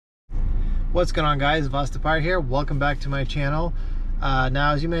What's going on, guys? Vont here. Welcome back to my channel.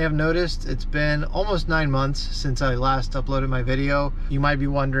 Now, as you may have noticed, it's been almost 9 months since I last uploaded my video. You might be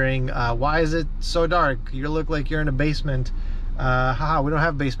wondering, why is it so dark? You look like you're in a basement. Haha, we don't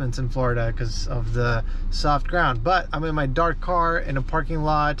have basements in Florida because of the soft ground. But I'm in my dark car in a parking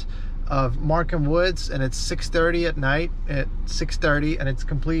lot of Markham Woods, and it's 6:30 at night. At 6:30, and it's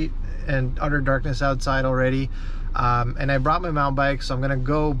complete and utter darkness outside already. And I brought my mountain bike, so I'm gonna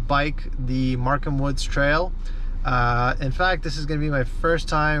go bike the Markham Woods Trail. In fact, this is gonna be my first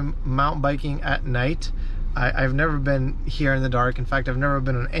time mountain biking at night. I've never been here in the dark. In fact, I've never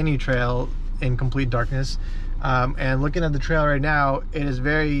been on any trail in complete darkness. And looking at the trail right now, it is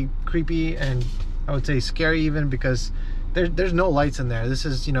very creepy and I would say scary even, because there's no lights in there. This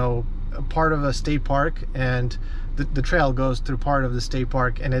is, you know, a part of a state park, and the trail goes through part of the state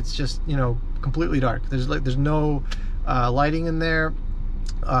park, and it's just, you know, completely dark. There's no lighting in there.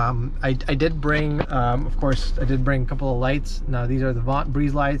 I did bring, of course, I did bring a couple of lights. Now, these are the Vont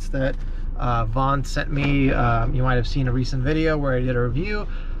Breeze lights that Vont sent me. You might have seen a recent video where I did a review.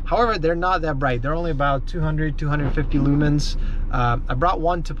 However, they're not that bright. They're only about 250 lumens. I brought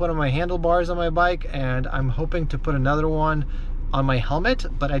one to put on my handlebars on my bike, and I'm hoping to put another one on my helmet,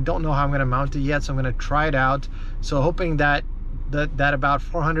 but I don't know how I'm going to mount it yet, so I'm going to try it out. So hoping that about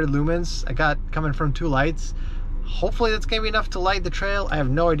 400 lumens I got coming from two lights, hopefully that's going to be enough to light the trail. I have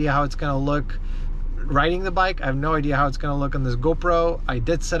no idea how it's going to look riding the bike. I have no idea how it's going to look on this GoPro. I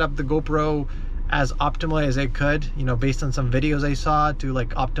did set up the GoPro as optimally as I could, you know, based on some videos I saw, to like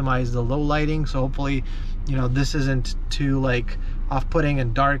optimize the low lighting. So hopefully, you know, this isn't too like off-putting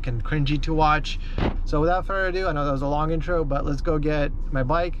and dark and cringy to watch. So without further ado, I know that was a long intro, but let's go get my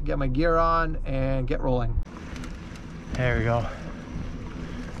bike, get my gear on, and get rolling. There we go.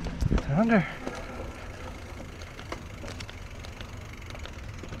 I wonder.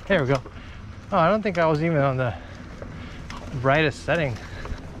 There we go. Oh, I don't think I was even on the brightest setting.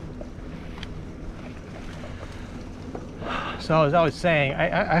 So as I was saying,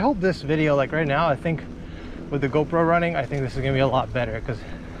 I hope this video, like right now, I think with the GoPro running, I think this is gonna be a lot better, because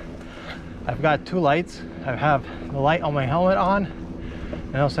I've got two lights. I have the light on my helmet on,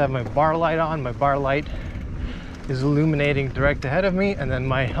 and I also have my bar light on. My bar light is illuminating direct ahead of me, and then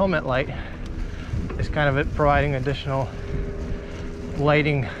my helmet light is kind of providing additional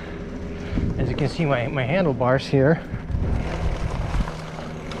lighting. As you can see, my handlebars here.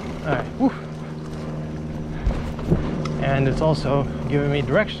 All right, whew. And it's also giving me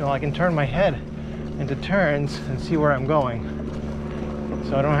directional. I can turn my head into turns and see where I'm going,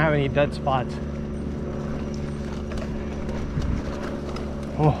 so I don't have any dead spots.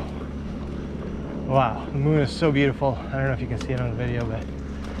 Oh wow, the moon is so beautiful. I don't know if you can see it on the video, but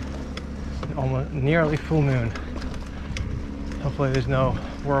it's almost nearly full moon. Hopefully there's no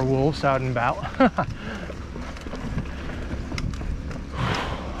werewolves out and about.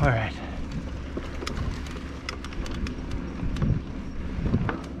 All right.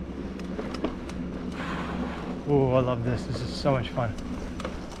 Oh, I love this. This is so much fun.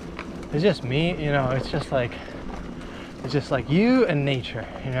 It's just me, you know, it's just like you and nature,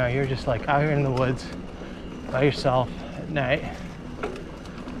 you know. You're just like out here in the woods by yourself at night.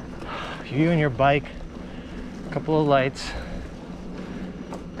 You and your bike, a couple of lights,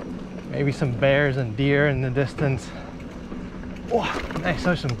 maybe some bears and deer in the distance. Oh, nice.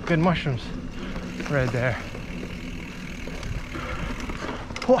 There's some good mushrooms right there.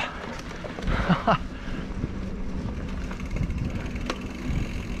 Oh.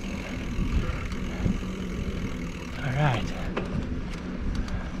 Right.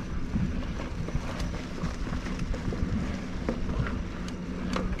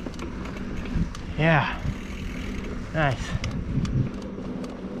 Yeah. Nice.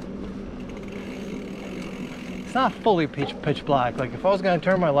 It's not fully pitch black. Like if I was gonna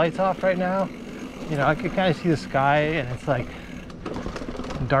turn my lights off right now, you know, I could kind of see the sky, and it's like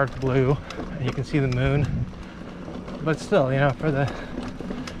dark blue, and you can see the moon. But still, you know,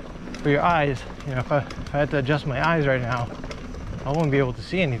 for your eyes, you know, if I had to adjust my eyes right now, I wouldn't be able to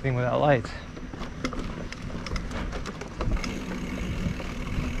see anything without lights.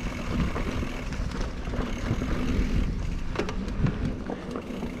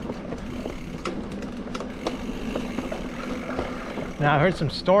 Now, I heard some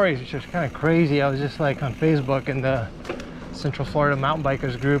stories which was kind of crazy. I was just like on Facebook in the Central Florida Mountain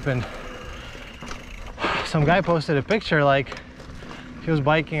Bikers group, and some guy posted a picture, like he was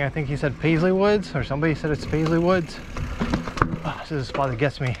biking, I think he said Paisley Woods, or somebody said it's Paisley Woods. Oh, this is a spot that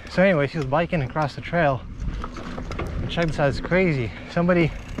gets me. So anyway, she was biking across the trail. And check this out, it's crazy.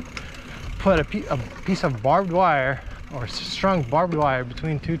 Somebody put a piece of barbed wire, or strung barbed wire,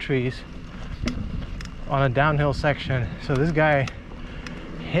 between two trees, on a downhill section. So this guy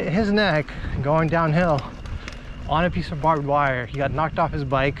hit his neck going downhill on a piece of barbed wire. He got knocked off his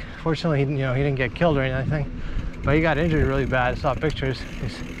bike. Fortunately, he didn't get killed or anything, but he got injured really bad. I saw pictures.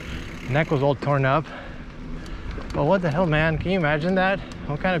 His neck was all torn up. But what the hell, man? Can you imagine that?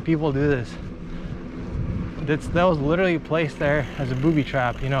 What kind of people do this? That was literally placed there as a booby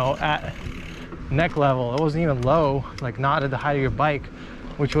trap, at neck level. It wasn't even low, like not at the height of your bike,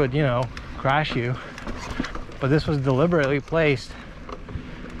 which would, crash you. But this was deliberately placed,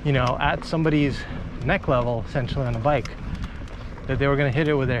 at somebody's neck level, essentially, on a bike, that they were going to hit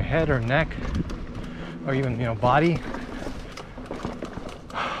it with their head or neck or even body.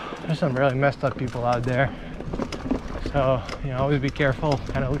 There's some really messed up people out there, so always be careful,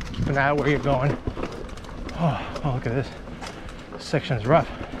 kind of keep an eye out where you're going. Oh, look at this. This section is rough.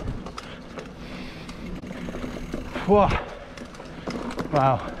 Whoa.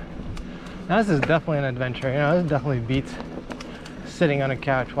 Wow, now this is definitely an adventure. This definitely beats sitting on a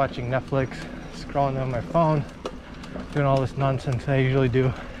couch watching Netflix, scrolling on my phone, doing all this nonsense I usually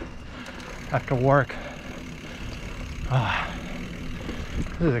do after work.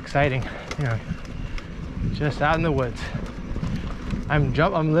 This is exciting, just out in the woods.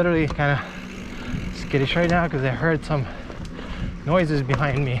 I'm literally kind of skittish right now because I heard some noises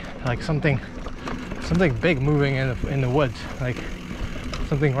behind me, like something big moving in the woods, like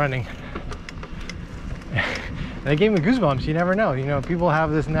something running. That gave me goosebumps. You never know. People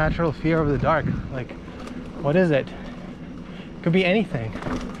have this natural fear of the dark. Like, what is it? Could be anything.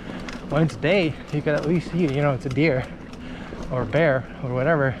 When it's day, you could at least see, it's a deer or a bear or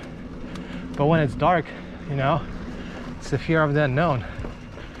whatever. But when it's dark, it's the fear of the unknown.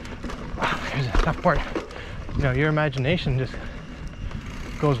 Here's a tough part. Your imagination just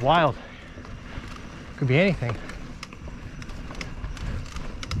goes wild. Could be anything.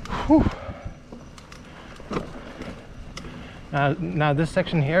 Whew. Now this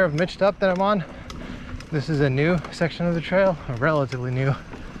section here of Mitched Up that I'm on, this is a new section of the trail, or relatively new.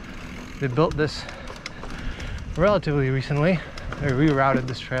 They built this relatively recently. They rerouted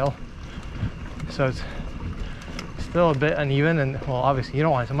this trail, so it's still a bit uneven, and well, obviously you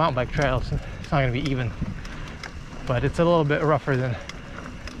don't want it. It's a mountain bike trail, so it's not going to be even, but it's a little bit rougher than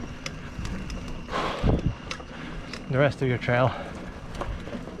the rest of your trail.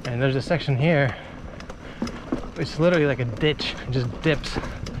 And there's a section here, it's literally like a ditch. It just dips,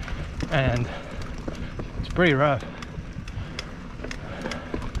 and it's pretty rough.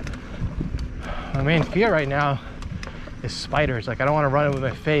 My main fear right now is spiders. Like, I don't want to run it with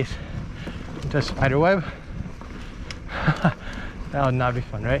my face into a spider web. That would not be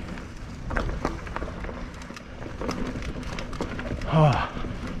fun, right? Oh.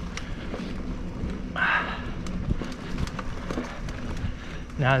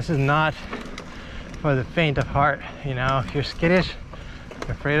 Now, this is not for the faint of heart. If you're skittish,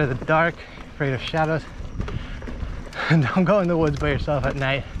 you're afraid of the dark, afraid of shadows, don't go in the woods by yourself at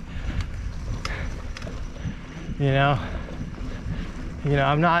night. I'm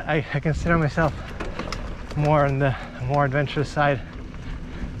not, I consider myself more on the more adventurous side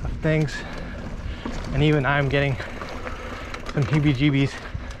of things, and even I'm getting some heebie-jeebies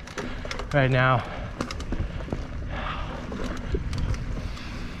right now.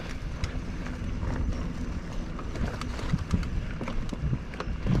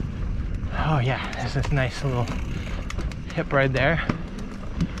 Oh yeah, there's this nice little hip right there.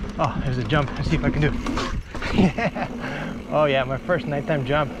 Oh, there's a jump. Let's see if I can do it. Yeah. Oh yeah, my first nighttime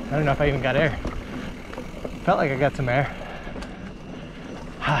jump. I don't know if I even got air. Felt like I got some air.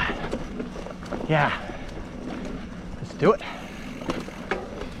 Yeah. Let's do it.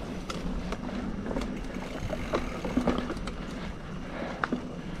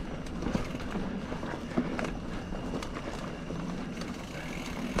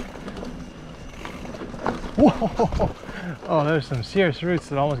 Whoa! Oh, there's some serious roots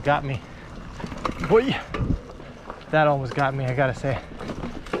that almost got me. Boy, that almost got me, I gotta say.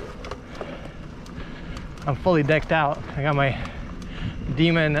 I'm fully decked out. I got my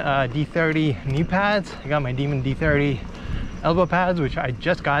Demon D30 knee pads. I got my Demon D30 elbow pads, which I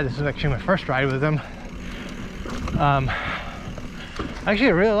just got. This is actually my first ride with them. Actually,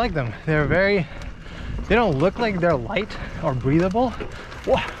 I really like them. They don't look like they're light or breathable.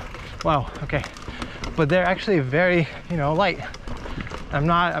 Whoa. Wow, okay. But they're actually very, light.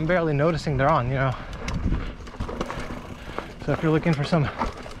 I'm barely noticing they're on, So if you're looking for some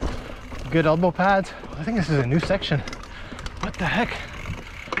good elbow pads, I think this is a new section. What the heck?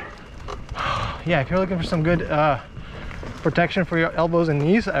 Yeah, if you're looking for some good protection for your elbows and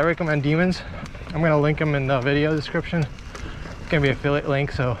knees, I recommend Demons. I'm gonna link them in the video description. It's gonna be an affiliate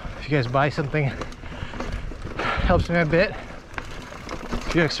link, so if you guys buy something helps me a bit. A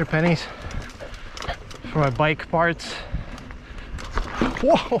few extra pennies for my bike parts.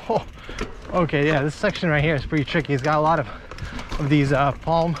 Whoa! Okay, yeah, this section right here is pretty tricky. It's got a lot of these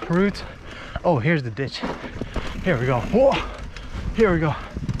palm roots. Oh, here's the ditch. Here we go. Whoa! Here we go.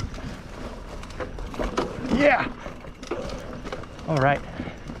 Yeah! All right.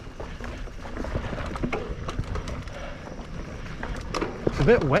 It's a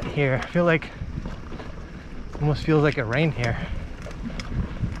bit wet here. I feel like, almost feels like it rained here.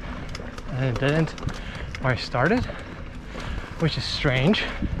 And it didn't where I started, which is strange.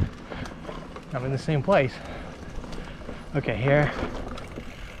 I'm in the same place. Okay, here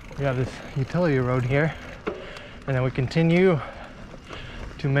we have this utility road here, and then we continue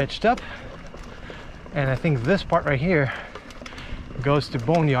to Mitched Up, and I think this part right here goes to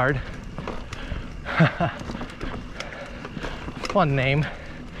Boneyard. Fun name.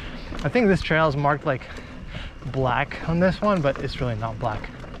 I think this trail is marked like black on this one, but it's really not black.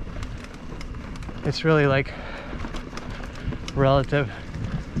 It's really like relative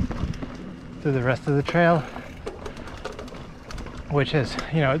to the rest of the trail, which is,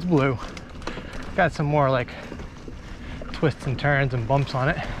 you know, it's blue. Got some more like twists and turns and bumps on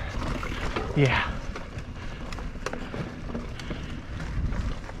it. Yeah.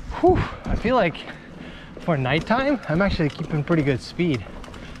 Whew. I feel like for nighttime, I'm actually keeping pretty good speed.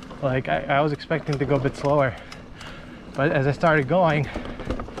 Like I was expecting to go a bit slower, but as I started going,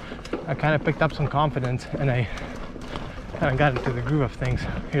 I kind of picked up some confidence and I kind of got into the groove of things.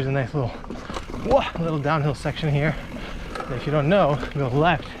 Here's a nice little downhill section here. If you don't know, go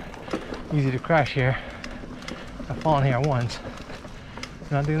left. Easy to crash here. I've fallen here once.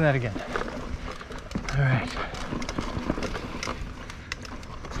 Not doing that again. All right.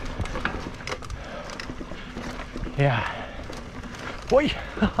 Yeah. Boy.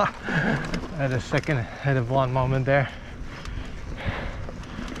 I had a second head of blonde moment there.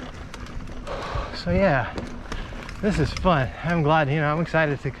 So yeah, this is fun. I'm glad, you know, I'm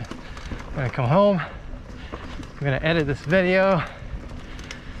excited to come home. I'm gonna edit this video,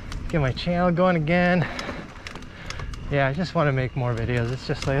 get my channel going again. Yeah, I just want to make more videos. It's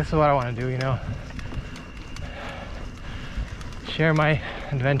just like, this is what I want to do, you know. Share my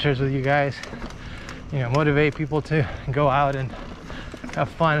adventures with you guys. You know, motivate people to go out and have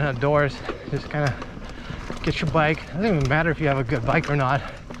fun outdoors. Just kind of get your bike. It doesn't even matter if you have a good bike or not.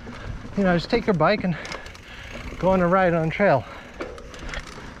 You know, just take your bike and go on a ride on trail.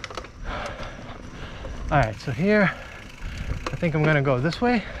 All right, so here, I think I'm gonna go this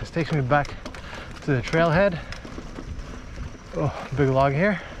way. This takes me back to the trailhead. Oh, big log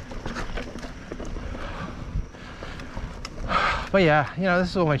here. But yeah, you know, this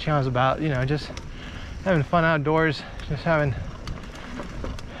is what my channel is about. You know, just having fun outdoors, just having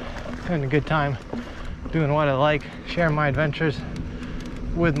a good time, doing what I like, sharing my adventures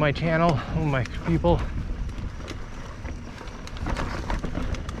with my channel, with my people.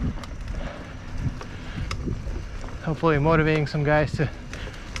 Hopefully motivating some guys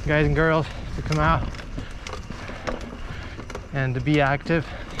and girls to come out and to be active.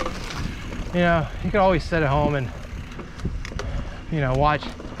 You know, you can always sit at home and, you know, watch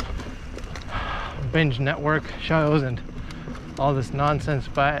binge network shows and all this nonsense,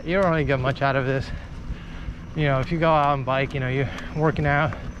 but you don't really get much out of this. You know, if you go out and bike, you know, you're working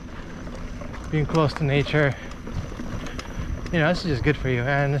out, being close to nature, you know, this is just good for you,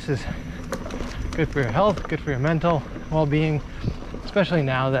 and this is good for your health, good for your mental well-being, especially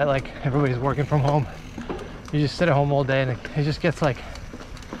now that like everybody's working from home. You just sit at home all day and it just gets like,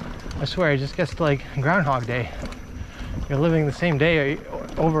 I swear, it just gets like Groundhog Day. You're living the same day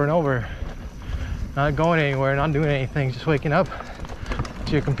over and over, not going anywhere, not doing anything, just waking up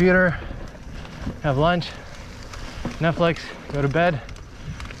to your computer, have lunch, Netflix, go to bed,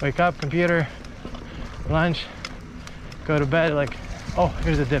 wake up, computer, lunch, go to bed. Like, oh,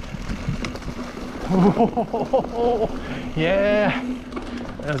 here's a dip. Yeah,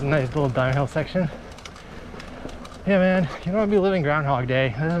 that was a nice little downhill section. Yeah, man, you don't want to be living Groundhog Day.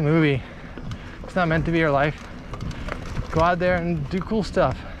 This is a movie. It's not meant to be your life. Go out there and do cool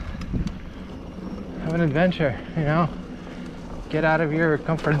stuff. Have an adventure, you know. Get out of your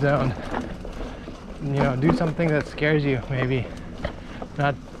comfort zone. You know, do something that scares you, maybe.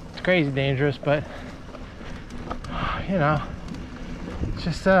 Not crazy dangerous, but, you know, it's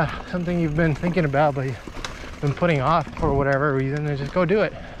just something you've been thinking about, but you've been putting off for whatever reason, and just go do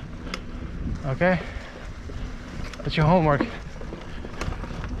it. Okay? That's your homework.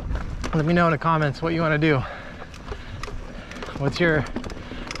 Let me know in the comments what you want to do. What's your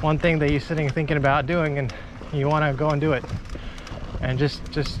one thing that you're sitting thinking about doing and you want to go and do it? And just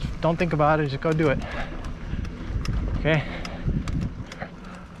don't think about it, just go do it. Okay.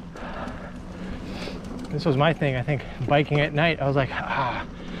 This was my thing, I think, biking at night. I was like, I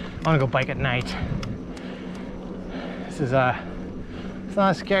want to go bike at night. This is it's not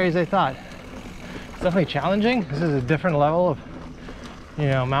as scary as I thought. It's definitely challenging. This is a different level of, you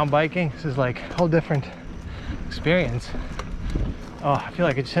know, mountain biking. This is like a whole different experience. Oh, I feel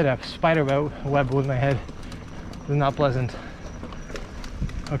like I just hit a spider web with my head. This is not pleasant.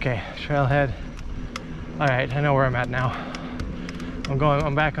 Okay, trailhead. All right, I know where I'm at now.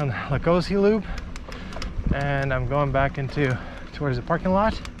 I'm back on the Cozy Loop, and I'm going back towards the parking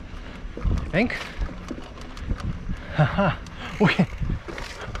lot, I think. Okay.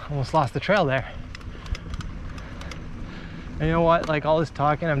 Almost lost the trail there. And you know what, like all this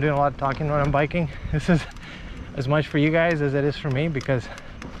talking, I'm doing a lot of talking when I'm biking. This is as much for you guys as it is for me, because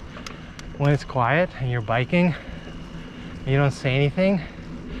when it's quiet and you're biking and you don't say anything,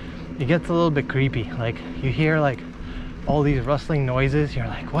 it gets a little bit creepy. Like you hear like all these rustling noises, you're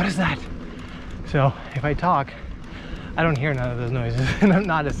like, what is that? So if I talk, I don't hear none of those noises and I'm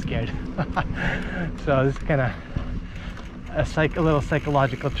not as scared. So this is kind of a little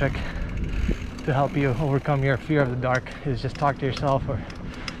psychological trick to help you overcome your fear of the dark, is just talk to yourself or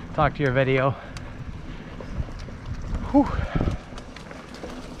talk to your video. Whew.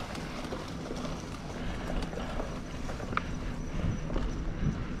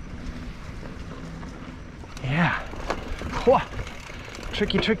 Yeah. Whoa.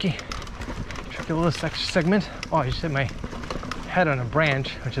 Tricky little segment. Oh, I just hit my head on a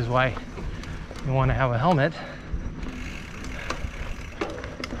branch, which is why you want to have a helmet.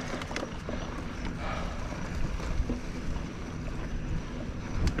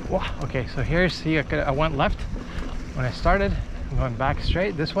 Whoa. Okay, so here's, see, I went left when I started. I'm going back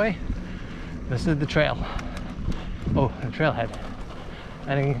straight this way. This is the trail. Oh, the trailhead.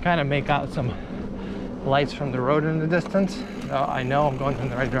 And you can kind of make out some lights from the road in the distance. So I know I'm going in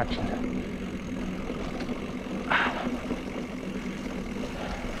the right direction.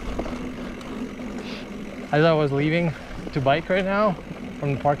 As I was leaving to bike right now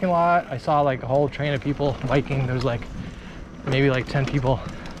from the parking lot, I saw like a whole train of people biking. There's like maybe like 10 people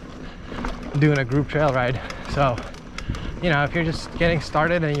doing a group trail ride. So, you know, if you're just getting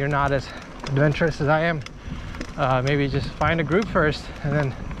started and you're not as adventurous as I am, maybe just find a group first and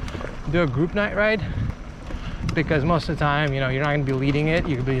then do a group night ride, because most of the time, you know, you're not going to be leading it.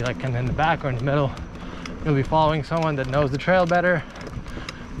 You could be like kind of in the back or in the middle. You'll be following someone that knows the trail better.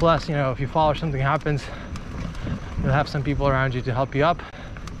 Plus, you know, if you fall or something happens, you'll have some people around you to help you out.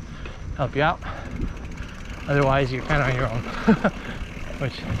 Otherwise, you're kind of on your own,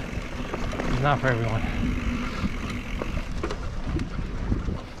 which is not for everyone.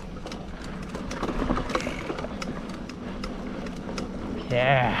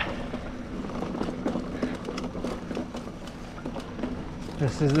 Yeah.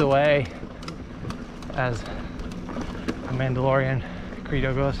 This is the way, as a Mandalorian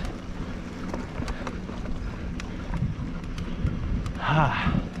credo goes.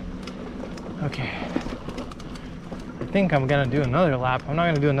 Okay. I think I'm gonna do another lap. I'm not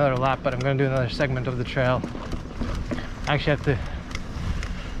gonna do another lap, but I'm gonna do another segment of the trail. I actually have to...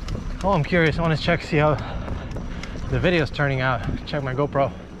 Oh, I'm curious. I want to check, see how the video's turning out. Check my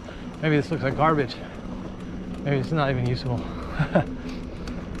GoPro. Maybe this looks like garbage. Maybe it's not even usable.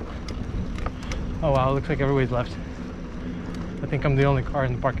 Oh wow, it looks like everybody's left. I think I'm the only car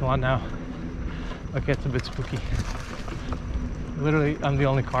in the parking lot now. Okay, it's a bit spooky. Literally, I'm the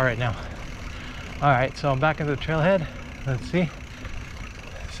only car right now. All right, so I'm back into the trailhead. Let's see.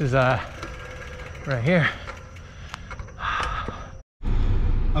 This is right here.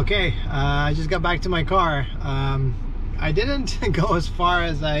 Okay, I just got back to my car. I didn't go as far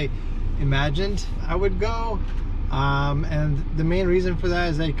as I imagined I would go. And the main reason for that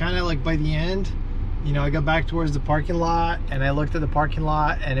is that kind of like by the end, you know, I got back towards the parking lot and I looked at the parking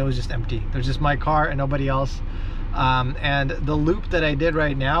lot and it was just empty. There's just my car and nobody else. And the loop that I did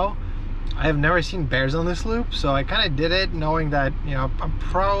right now, I have never seen bears on this loop, so I kind of did it knowing that, you know, I'm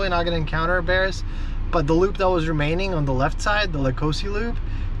probably not going to encounter bears. But the loop that was remaining on the left side, the Lacosi loop,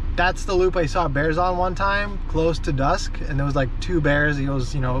 that's the loop I saw bears on one time close to dusk, and there was like 2 bears. It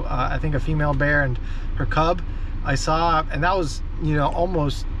was, you know, I think a female bear and her cub I saw, and that was, you know,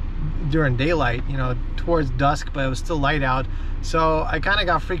 almost during daylight, you know, towards dusk, but it was still light out. So I kind of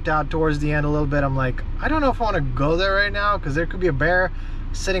got freaked out towards the end a little bit. I'm like, I don't know if I want to go there right now, because there could be a bear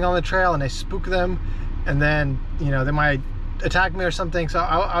sitting on the trail and I spook them, and then, you know, they might attack me or something. So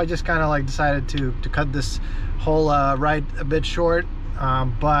I just kind of like decided to cut this whole ride a bit short.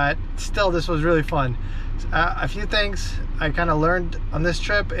 But still, this was really fun. A few things I kind of learned on this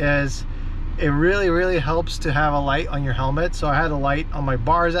trip is it really helps to have a light on your helmet. So I had a light on my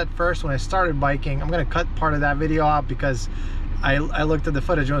bars at first when I started biking. I'm gonna cut part of that video out because I looked at the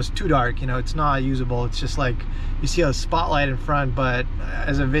footage and it was too dark. You know, it's not usable. It's just like you see a spotlight in front, but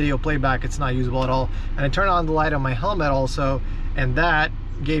as a video playback, it's not usable at all. And I turned on the light on my helmet also, and that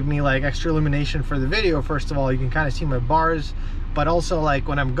gave me like extra illumination for the video. First of all, you can kind of see my bars, but also like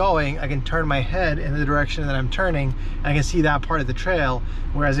when I'm going, I can turn my head in the direction that I'm turning and I can see that part of the trail.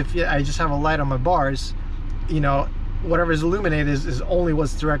 Whereas if I just have a light on my bars, you know, whatever is illuminated is only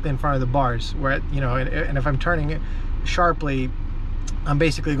what's directly in front of the bars, where, you know, and if I'm turning it sharply, I'm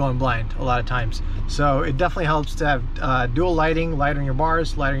basically going blind a lot of times. So it definitely helps to have dual lighting, light on your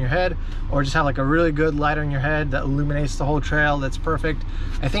bars, light on your head, or just have like a really good light on your head that illuminates the whole trail. That's perfect.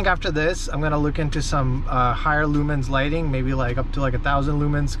 I think after this, I'm gonna look into some higher lumens lighting, maybe like up to like 1,000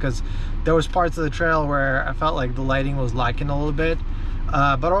 lumens, because there was parts of the trail where I felt like the lighting was lacking a little bit.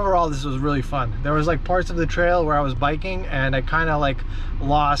 But overall, this was really fun. There was like parts of the trail where I was biking and I kind of like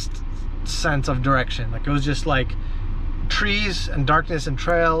lost sense of direction. Like it was just like trees and darkness and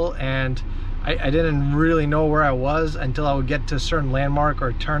trail, and I didn't really know where I was until I would get to a certain landmark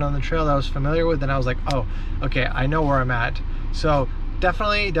or turn on the trail that I was familiar with, and I was like, oh, okay, I know where I'm at. So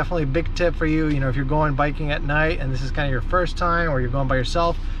definitely big tip for you. You know, if you're going biking at night and this is kind of your first time, or you're going by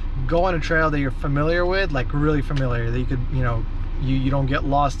yourself, go on a trail that you're familiar with, like really familiar, that you could, you know, you don't get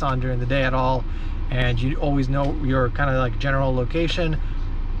lost on during the day at all, and you always know your kind of like general location.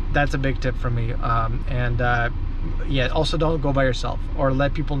 That's a big tip for me. Yeah, also don't go by yourself, or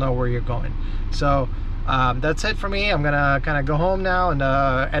let people know where you're going. So that's it for me. I'm gonna kind of go home now and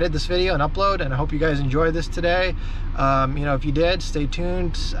edit this video and upload, and I hope you guys enjoyed this today. You know, if you did, stay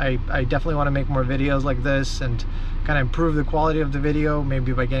tuned. I definitely want to make more videos like this and kind of improve the quality of the video,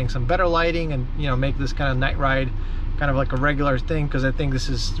 maybe by getting some better lighting, and, you know, make this kind of night ride kind of like a regular thing, because I think this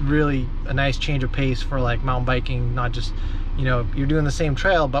is really a nice change of pace for like mountain biking. Not just, you know, you're doing the same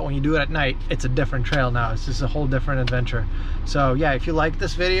trail, but when you do it at night, it's a different trail now. It's just a whole different adventure. So yeah, if you like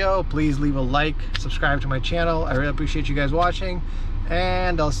this video, please leave a like, subscribe to my channel. I really appreciate you guys watching,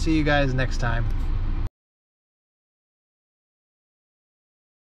 and I'll see you guys next time.